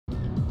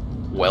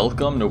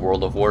Welcome to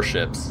World of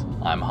Warships.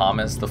 I'm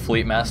Hamas the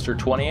Fleetmaster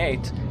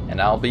 28,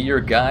 and I'll be your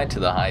guide to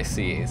the high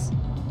seas.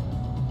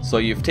 So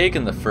you've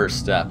taken the first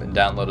step and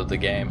downloaded the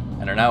game,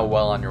 and are now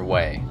well on your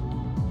way.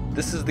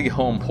 This is the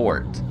home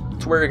port.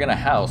 It's where you're going to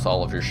house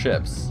all of your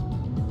ships.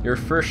 Your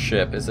first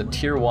ship is a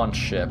Tier 1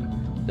 ship.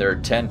 There are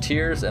 10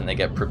 tiers and they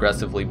get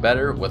progressively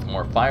better with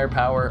more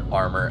firepower,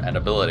 armor, and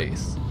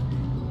abilities.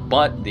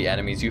 But the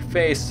enemies you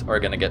face are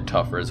going to get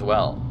tougher as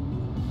well.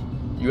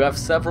 You have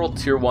several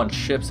Tier 1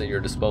 ships at your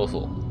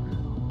disposal.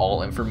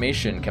 All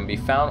information can be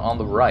found on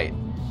the right.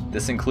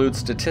 This includes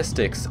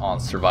statistics on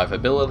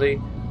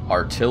survivability,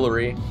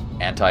 artillery,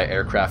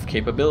 anti-aircraft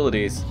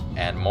capabilities,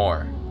 and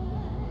more.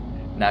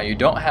 Now you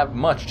don't have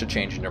much to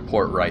change in your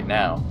port right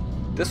now.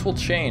 This will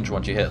change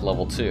once you hit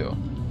level 2.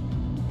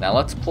 Now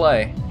let's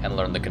play and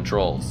learn the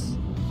controls.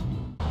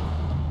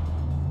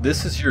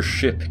 This is your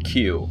ship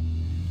queue.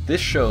 This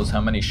shows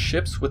how many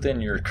ships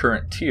within your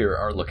current tier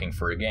are looking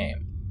for a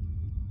game.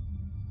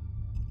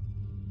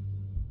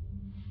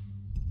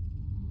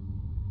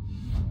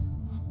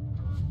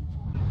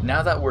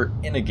 Now that we're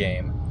in a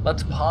game,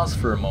 let's pause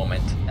for a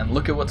moment and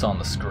look at what's on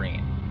the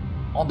screen.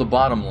 On the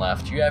bottom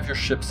left, you have your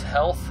ship's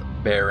health,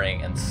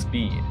 bearing, and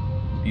speed.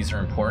 These are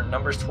important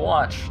numbers to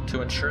watch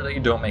to ensure that you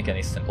don't make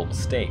any simple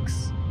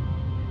mistakes.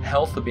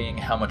 Health being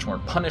how much more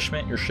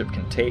punishment your ship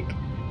can take,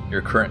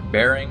 your current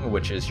bearing,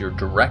 which is your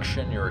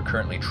direction you're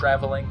currently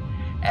traveling,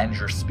 and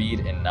your speed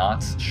in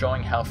knots,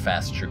 showing how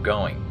fast you're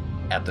going.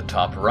 At the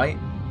top right,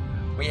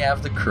 we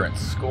have the current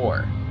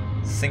score.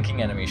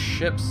 Sinking enemy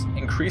ships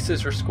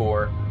increases your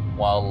score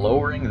while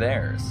lowering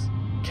theirs.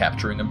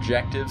 Capturing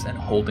objectives and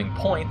holding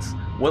points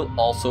will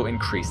also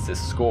increase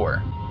this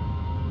score.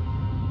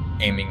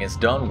 Aiming is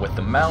done with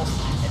the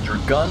mouse, and your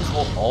guns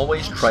will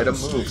always try to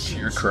move to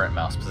your current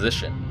mouse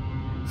position.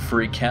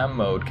 Free cam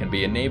mode can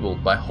be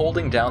enabled by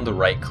holding down the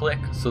right click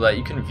so that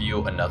you can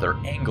view another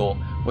angle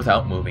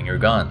without moving your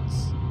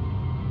guns.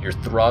 Your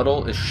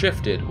throttle is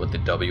shifted with the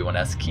W and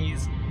S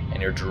keys,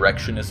 and your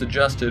direction is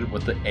adjusted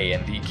with the A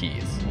and D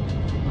keys.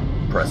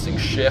 Pressing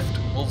shift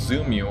will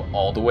zoom you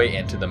all the way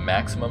into the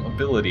maximum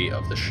ability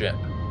of the ship.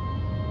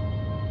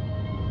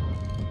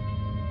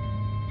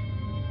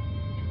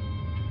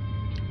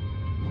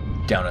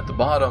 Down at the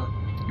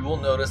bottom, you will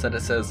notice that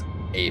it says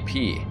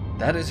AP.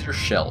 That is your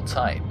shell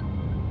type.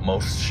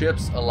 Most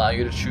ships allow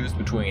you to choose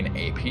between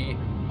AP,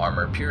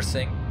 armor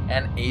piercing,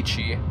 and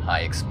HE,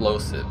 high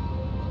explosive.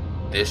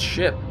 This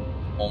ship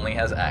only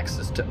has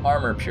access to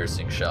armor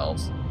piercing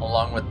shells,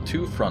 along with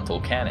 2 frontal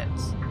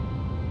cannons.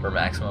 For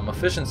maximum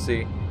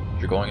efficiency,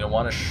 you're going to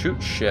want to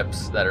shoot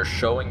ships that are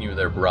showing you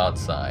their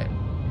broadside.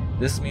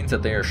 This means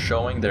that they are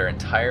showing their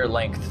entire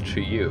length to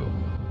you.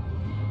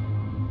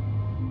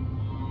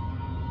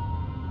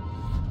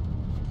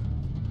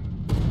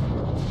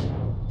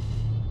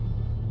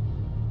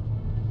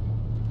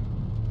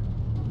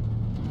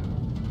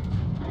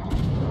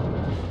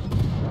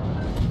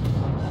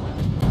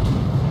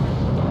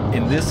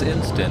 In this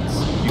instance,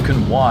 you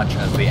can watch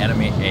as the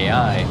enemy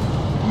AI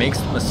makes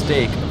the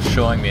mistake of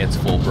showing me its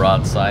full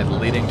broadside,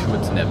 leading to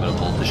its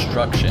inevitable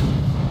destruction.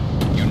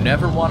 You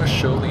never want to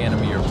show the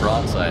enemy your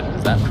broadside,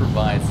 as that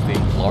provides the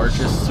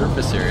largest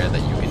surface area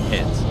that you can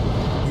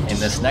hit. In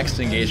this next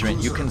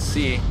engagement, you can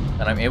see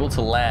that I'm able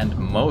to land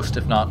most,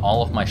 if not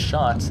all, of my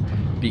shots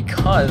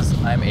because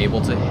I'm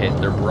able to hit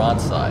their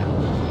broadside.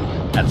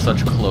 At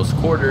such close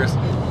quarters,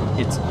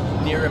 it's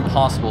near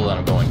impossible that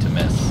I'm going to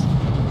miss.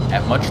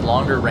 At much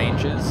longer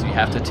ranges, you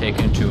have to take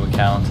into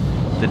account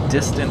the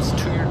distance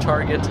to your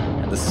target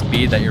and the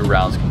speed that your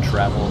rounds can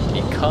travel,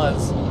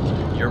 because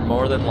you're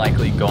more than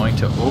likely going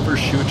to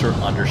overshoot or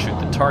undershoot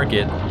the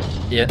target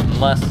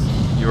unless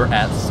you're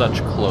at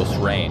such close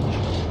range.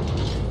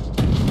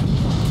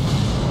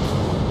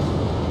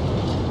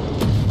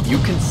 You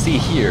can see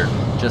here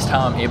just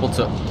how I'm able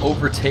to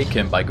overtake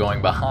him by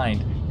going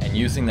behind and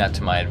using that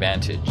to my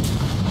advantage.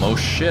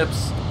 Most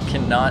ships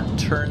cannot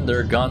turn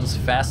their guns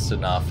fast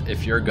enough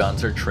if your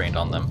guns are trained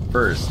on them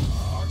first.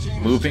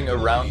 Moving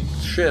around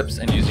ships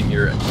and using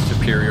your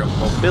superior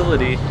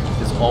mobility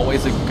is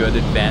always a good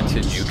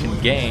advantage you can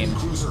gain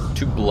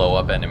to blow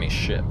up enemy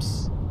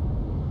ships.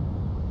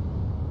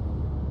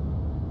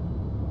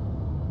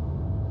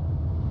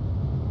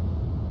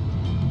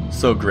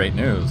 So great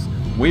news,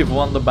 we've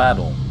won the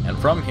battle, and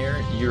from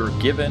here you're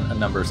given a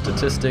number of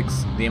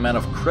statistics, the amount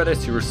of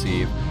credits you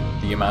receive,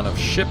 the amount of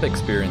ship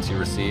experience you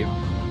receive,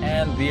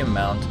 and the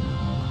amount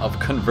of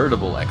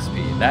convertible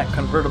XP. That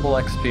convertible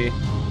XP,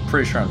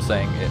 pretty sure I'm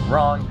saying it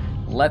wrong,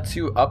 lets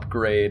you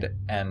upgrade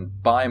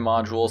and buy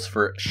modules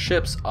for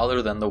ships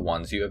other than the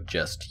ones you have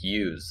just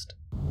used.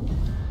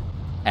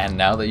 And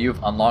now that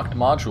you've unlocked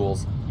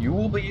modules, you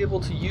will be able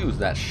to use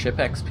that ship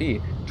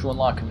XP to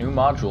unlock new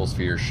modules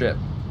for your ship.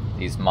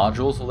 These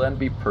modules will then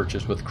be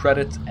purchased with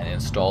credits and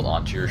installed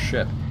onto your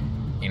ship,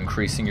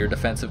 increasing your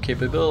defensive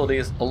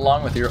capabilities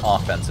along with your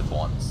offensive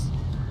ones.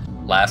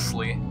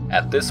 Lastly,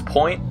 at this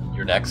point,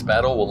 your next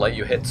battle will let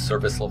you hit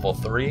service level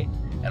 3,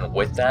 and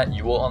with that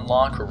you will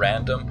unlock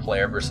random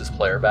player versus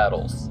player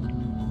battles.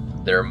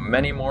 There are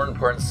many more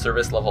important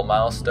service level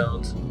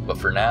milestones, but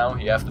for now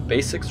you have the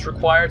basics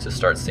required to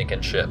start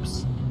sinking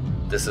ships.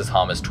 This is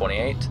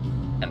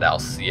Hamas28, and I'll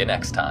see you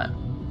next time.